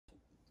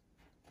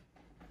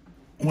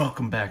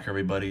Welcome back,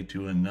 everybody,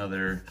 to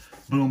another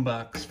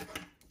BoomBox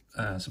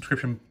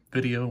subscription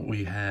video.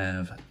 We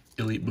have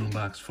Elite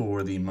BoomBox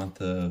for the month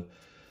of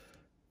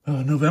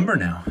November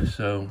now.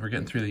 So we're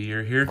getting through the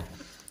year here.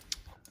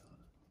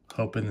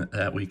 Hoping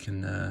that we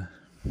can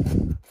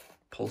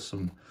pull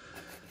some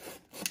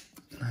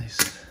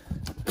nice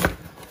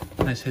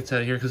hits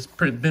out of here, because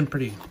it's been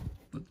pretty,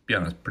 let's be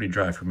honest, pretty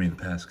dry for me the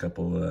past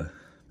couple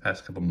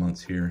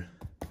months here.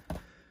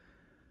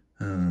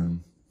 I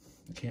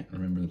can't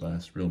remember the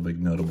last real big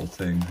notable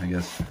thing. I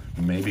guess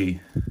maybe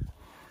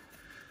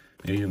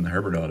even the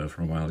Herbert auto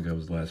from a while ago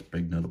was the last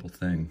big notable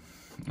thing.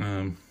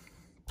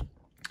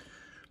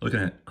 Looking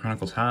at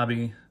Chronicles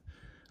Hobby,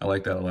 I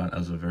like that a lot. That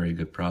was a very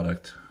good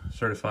product.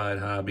 Certified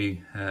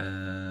Hobby,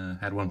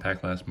 had one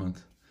pack last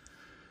month.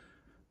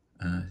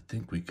 I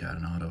think we got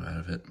an auto out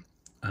of it.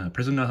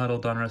 Prison No Huddle,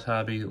 Donruss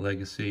Hobby,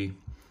 Legacy,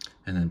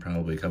 and then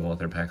probably a couple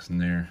other packs in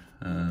there.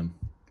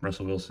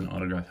 Russell Wilson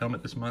autograph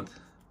helmet this month.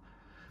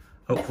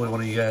 Hopefully one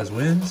of you guys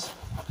wins,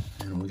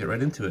 and we'll get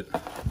right into it.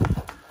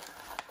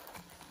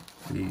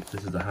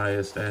 This is the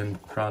highest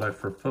end product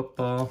for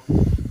football.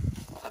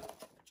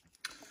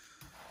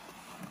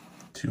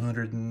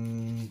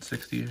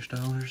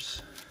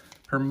 $260-ish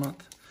per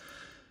month.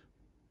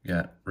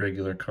 Got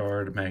regular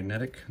card,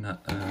 magnetic,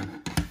 not a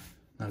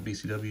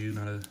BCW,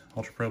 not a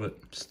Ultra Pro, but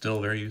still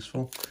very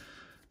useful.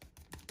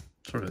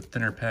 Sort of a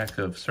thinner pack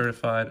of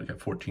certified. We got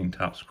 14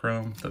 Topps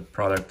Chrome, the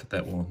product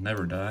that will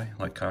never die,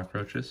 like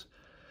cockroaches.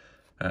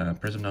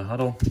 Prison No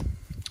Huddle,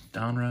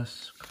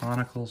 Donruss,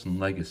 Chronicles, and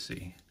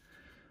Legacy.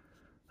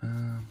 Do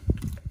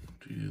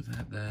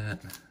that,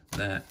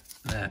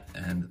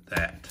 and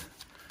that.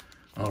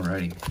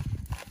 Alrighty,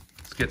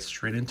 let's get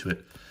straight into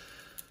it.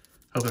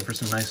 Hoping for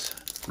some nice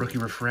rookie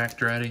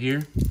refractor out of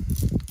here.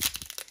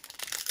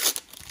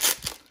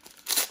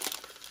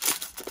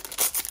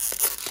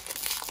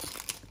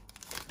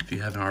 If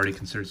you haven't already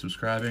considered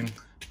subscribing,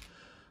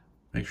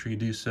 make sure you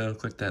do so.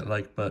 Click that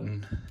like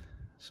button.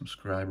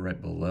 Subscribe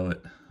right below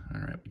it. All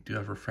right, we do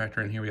have a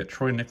refractor in here. We got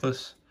Troy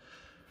Nicholas,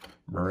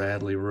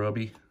 Bradley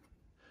Roby,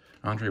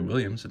 Andre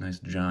Williams, a nice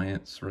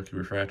Giants rookie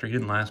refractor. He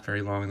didn't last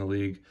very long in the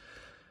league.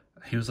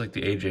 He was like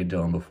the A.J.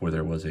 Dillon before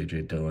there was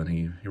A.J. Dillon.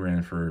 He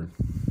ran for,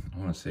 I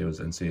want to say it was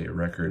NCAA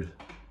record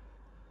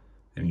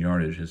in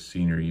yardage his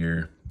senior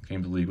year.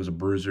 Came to the league, was a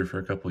bruiser for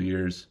a couple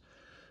years.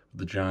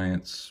 The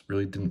Giants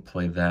really didn't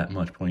play that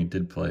much, but when he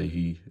did play,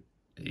 he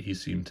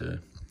seemed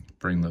to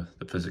bring the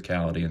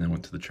physicality, and then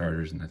went to the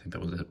Chargers, and I think that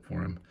was it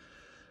for him.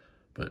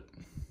 But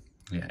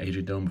yeah,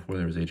 A.J. Dillon before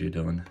there was A.J.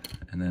 Dillon.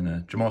 And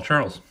then Jamal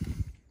Charles.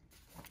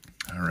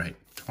 All right,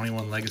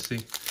 21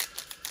 Legacy.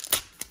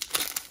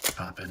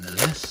 Pop into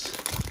this.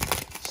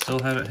 Still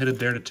haven't hit a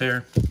Dare to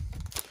Tear.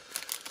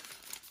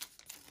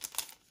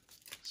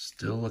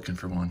 Still looking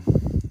for one.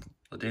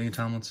 LaDainian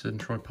Tomlinson,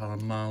 Troy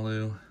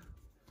Polamalu,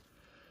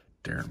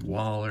 Darren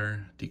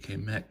Waller,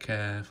 DK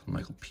Metcalf,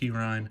 Michael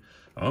Pirine.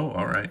 Oh,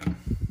 all right.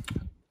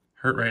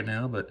 Hurt right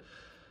now, but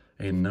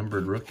a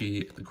numbered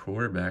rookie, the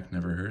quarterback,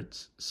 never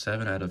hurts.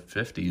 7 out of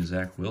 50,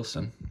 Zach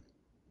Wilson.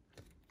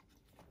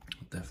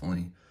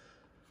 Definitely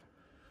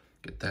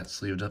get that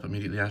sleeved up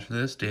immediately after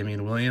this.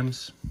 Damian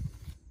Williams,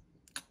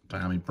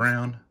 Tommy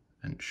Brown,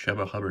 and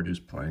Sheba Hubbard, who's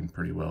playing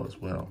pretty well as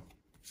well.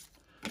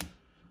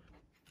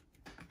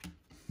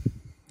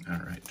 All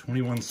right,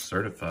 21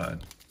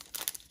 certified.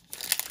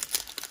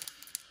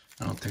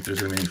 I don't think there's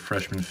going to be any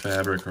freshman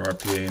fabric or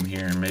RPA in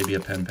here, and maybe a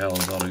Pen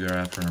Pals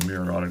autograph or a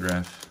mirror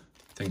autograph.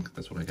 I think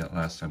that's what I got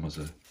last time, was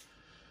a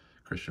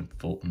Christian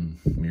Fulton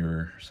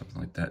mirror or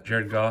something like that.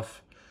 Jared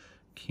Goff,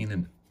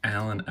 Keenan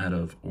Allen out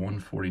of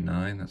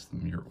 149. That's the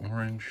mirror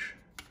orange.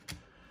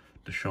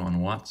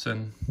 Deshaun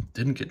Watson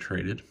didn't get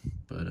traded,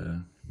 but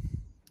we'll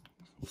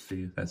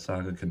see if that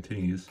saga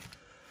continues.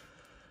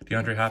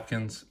 DeAndre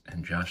Hopkins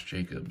and Josh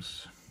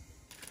Jacobs.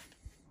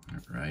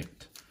 All right.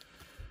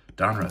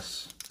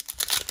 Donruss.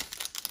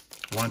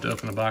 Wanted to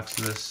open a box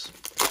of this.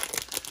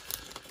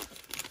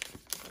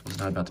 Was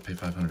not about to pay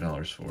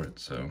 $500 for it,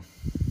 so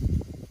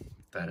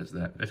that is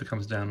that. If it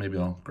comes down, maybe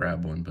I'll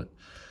grab one. But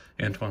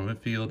Antoine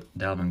Whitfield,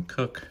 Dalvin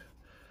Cook.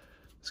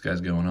 This guy's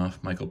going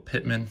off. Michael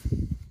Pittman,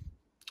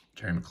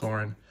 Terry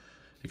McLaurin.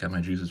 You got my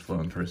juices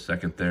flowing for a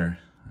second there.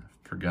 I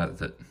forgot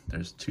that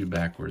there's 2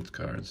 backwards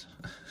cards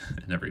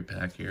in every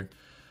pack here.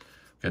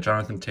 We got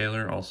Jonathan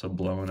Taylor also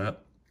blowing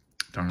up.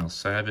 Darnell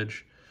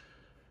Savage.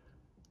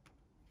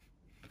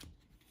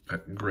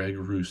 Greg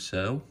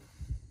Rousseau,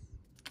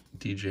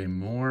 DJ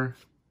Moore,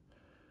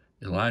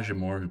 Elijah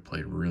Moore, who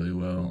played really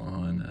well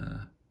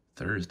on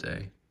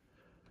Thursday,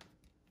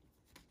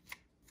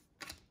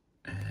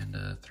 and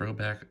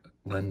throwback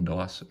Len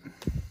Dawson.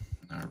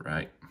 All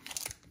right,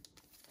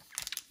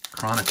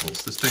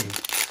 Chronicles. This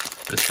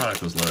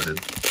product was loaded.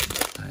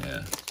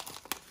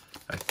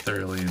 I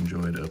thoroughly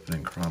enjoyed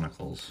opening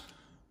Chronicles,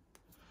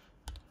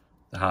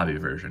 the hobby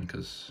version,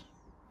 because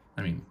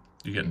I mean,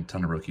 you're getting a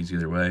ton of rookies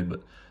either way,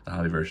 but the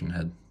hobby version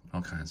had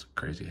all kinds of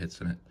crazy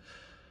hits in it.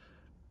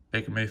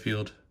 Baker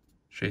Mayfield,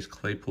 Chase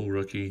Claypool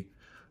rookie.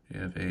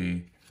 You have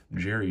a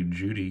Jerry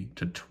Jeudy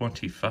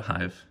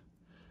 /25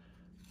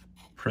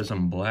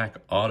 Prism Black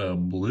Auto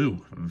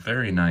Blue.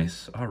 Very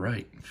nice. All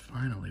right,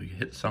 finally we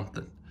hit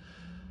something.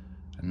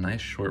 A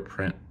nice short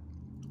print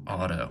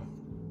auto.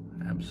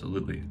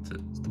 Absolutely. It's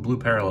the blue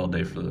parallel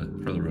day for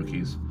the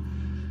rookies.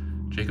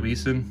 Jacob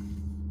Eason,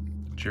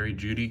 Jerry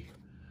Jeudy,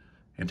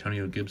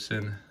 Antonio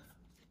Gibson,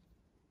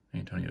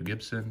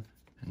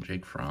 and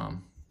Jake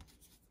Fromm.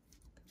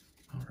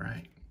 All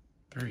right,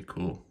 very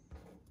cool.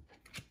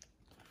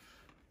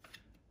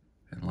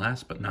 And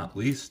last but not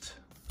least,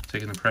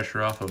 taking the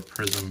pressure off of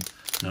Prism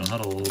No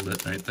Huddle a little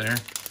bit right there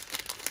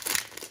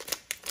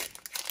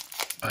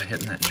by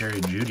hitting that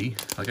Jerry Jeudy.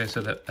 Like I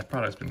said, that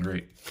product's been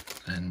great,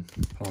 and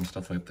pulling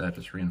stuff like that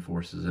just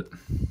reinforces it.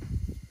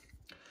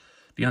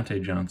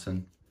 Deontay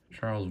Johnson,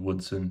 Charles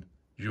Woodson,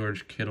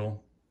 George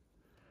Kittle,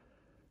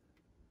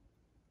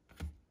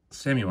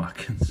 Sammy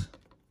Watkins,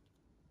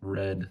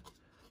 red.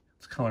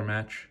 It's color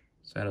match.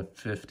 It's out of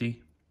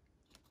 50.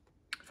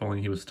 If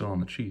only he was still on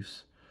the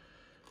Chiefs.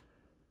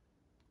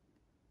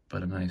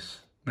 But a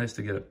nice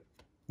to get a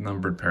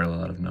numbered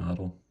parallel out of No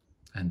Huddle.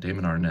 And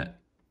Damon Arnett.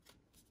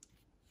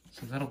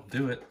 So that'll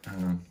do it.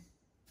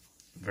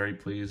 Very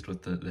pleased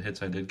with the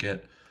hits I did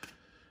get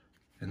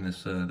in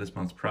this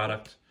month's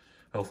product.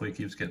 Hopefully it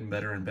keeps getting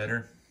better and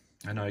better.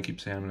 I know I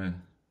keep saying I'm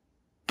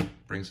gonna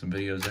bring some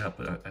videos out,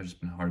 but I've just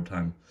been a hard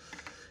time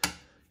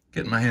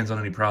getting my hands on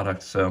any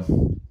product. So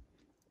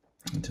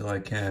until I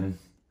can,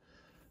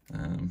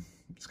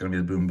 it's gonna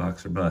be the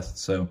BoomBox or bust.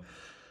 So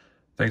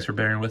thanks for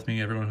bearing with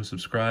me, everyone who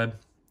subscribed.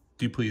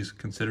 Do please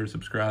consider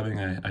subscribing.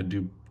 I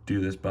do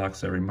this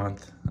box every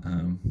month,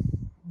 and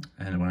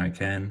when I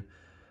can,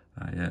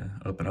 I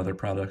open other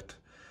product.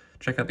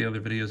 Check out the other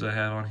videos I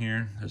have on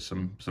here. There's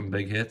some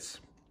big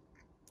hits,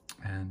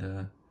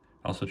 and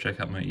also check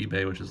out my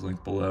eBay, which is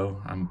linked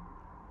below. I'm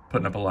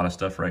putting up a lot of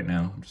stuff right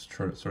now. I'm just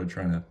sort of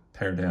trying to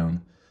pare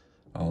down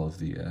all of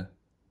the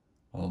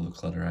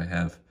clutter I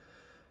have.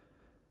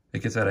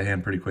 It gets out of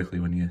hand pretty quickly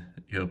when you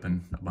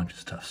open a bunch of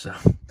stuff. So,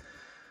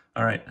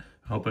 all right.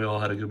 Hope you all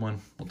had a good one.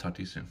 We'll talk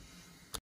to you soon.